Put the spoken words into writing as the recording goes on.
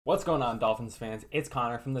What's going on, Dolphins fans? It's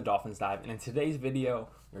Connor from the Dolphins Dive, and in today's video,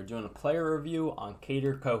 we're doing a player review on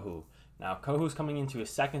Kader Kohou. Now, Kohou's coming into his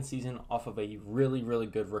second season off of a really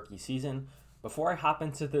good rookie season. Before I hop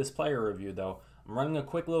into this player review, though, I'm running a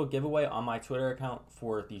quick little giveaway on my Twitter account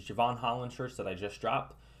for these Javon Holland shirts that I just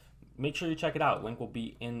dropped. Make sure you check it out. Link will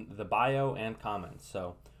be in the bio and comments.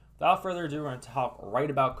 So, without further ado, we're going to talk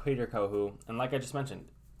right about Kader Kohou, and like I just mentioned,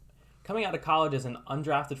 coming out of college as an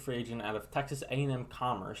undrafted free agent out of Texas A&M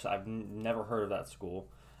Commerce. I've never heard of that school.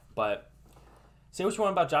 But say what you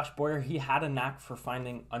want about Josh Boyer, he had a knack for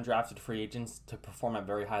finding undrafted free agents to perform at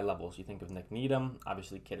very high levels. You think of Nick Needham,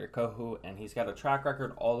 obviously Kader Kohou, and he's got a track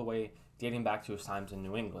record all the way dating back to his times in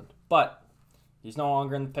New England. But he's no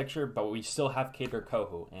longer in the picture, but we still have Kader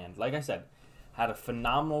Kohou. And like I said, had a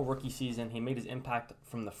phenomenal rookie season. He made his impact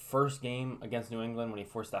from the first game against New England when he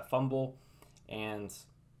forced that fumble. And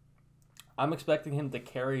I'm expecting him to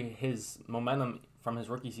carry his momentum from his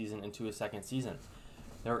rookie season into his second season.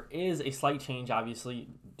 There is a slight change, obviously,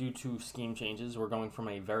 due to scheme changes. We're going from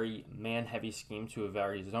a very man-heavy scheme to a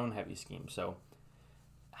very zone-heavy scheme. So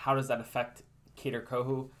how does that affect Kader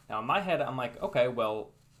Kohou? Now, in my head, I'm like, okay,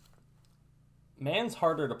 well, man's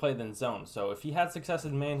harder to play than zone. So if he had success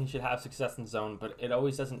in man, he should have success in zone, but it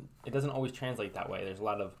doesn't always translate that way. There's a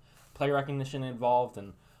lot of play recognition involved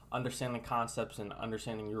and understanding concepts and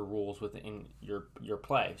understanding your rules within your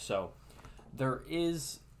play. So there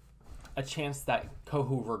is a chance that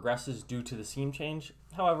Kohou regresses due to the scheme change.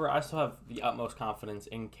 However, I still have the utmost confidence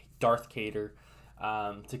in Darth Kader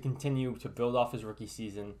to continue to build off his rookie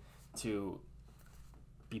season, to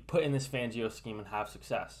be put in this Fangio scheme and have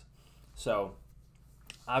success. So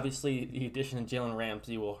obviously the addition of Jalen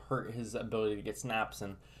Ramsey will hurt his ability to get snaps,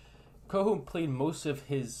 and Kohou played most of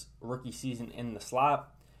his rookie season in the slot.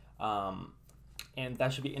 And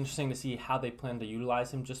that should be interesting to see how they plan to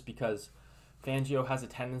utilize him, just because Fangio has a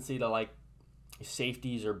tendency to like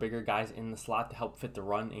safeties or bigger guys in the slot to help fit the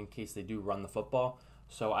run in case they do run the football.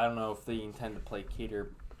 So I don't know if they intend to play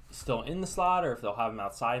Kader still in the slot or if they'll have him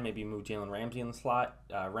outside, maybe move Jalen Ramsey in the slot.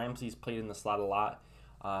 Ramsey's played in the slot a lot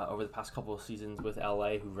over the past couple of seasons with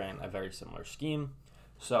LA, who ran a very similar scheme.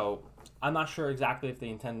 So I'm not sure exactly if they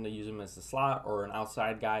intend to use him as the slot or an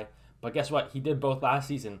outside guy. But guess what? He did both last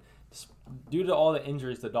season. Due to all the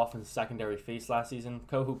injuries the Dolphins secondary faced last season,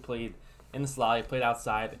 Kohou played in the slot, he played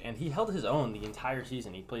outside, and he held his own the entire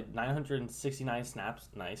season. He played 969 snaps,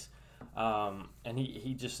 nice. And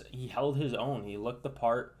he held his own. He looked the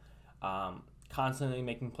part, constantly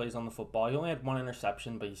making plays on the football. He only had one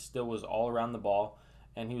interception, but he still was all around the ball,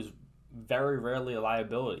 and he was very rarely a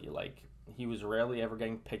liability. Like, he was rarely ever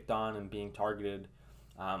getting picked on and being targeted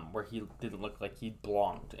where he didn't look like he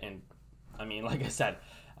belonged. And I mean, like I said,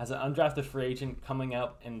 as an undrafted free agent coming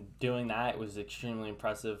up and doing that, it was extremely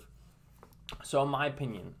impressive. So in my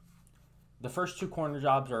opinion, the first two corner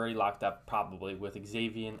jobs are already locked up probably with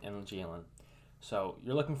Xavier and Jalen. So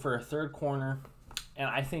you're looking for a third corner, and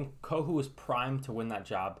I think Kohou is primed to win that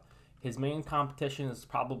job. His main competition is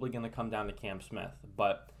probably going to come down to Cam Smith,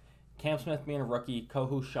 but Cam Smith being a rookie,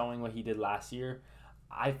 Kohou showing what he did last year,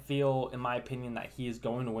 I feel, in my opinion, that he is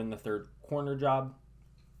going to win the third corner job.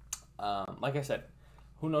 Like I said,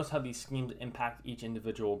 who knows how these schemes impact each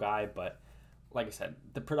individual guy, but like I said,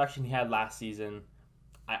 the production he had last season,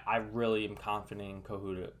 I really am confident in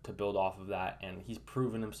Kohou to build off of that, and he's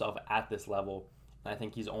proven himself at this level, and I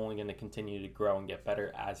think he's only going to continue to grow and get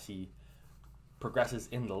better as he progresses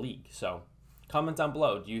in the league. So comment down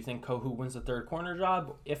below, do you think Kohou wins the third corner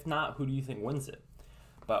job? If not, who do you think wins it?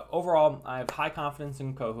 But overall, I have high confidence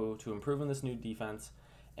in Kohou to improve in this new defense,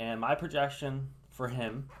 and my projection for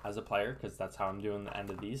him as a player, because that's how I'm doing the end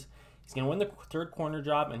of these, he's going to win the third corner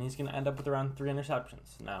job, and he's going to end up with around 3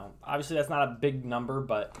 interceptions. Now, obviously that's not a big number,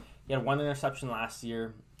 but he had 1 interception last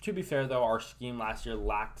year. To be fair, though, our scheme last year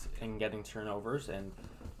lacked in getting turnovers, and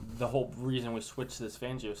the whole reason we switched to this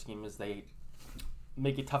Fangio scheme is they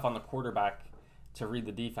make it tough on the quarterback to read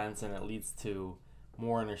the defense, and it leads to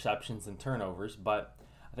more interceptions and turnovers. But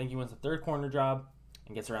I think he wins the third corner job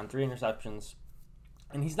and gets around 3 interceptions.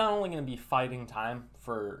 And he's not only going to be fighting time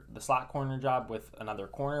for the slot corner job with another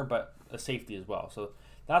corner, but a safety as well. So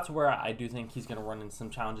that's where I do think he's going to run into some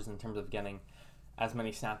challenges in terms of getting as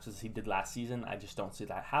many snaps as he did last season. I just don't see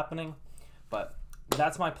that happening. But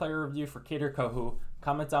that's my player review for Kader Kohou.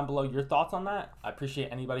 Comment down below your thoughts on that. I appreciate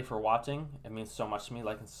anybody for watching. It means so much to me.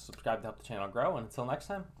 Like and subscribe to help the channel grow. And until next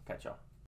time, I'll catch y'all.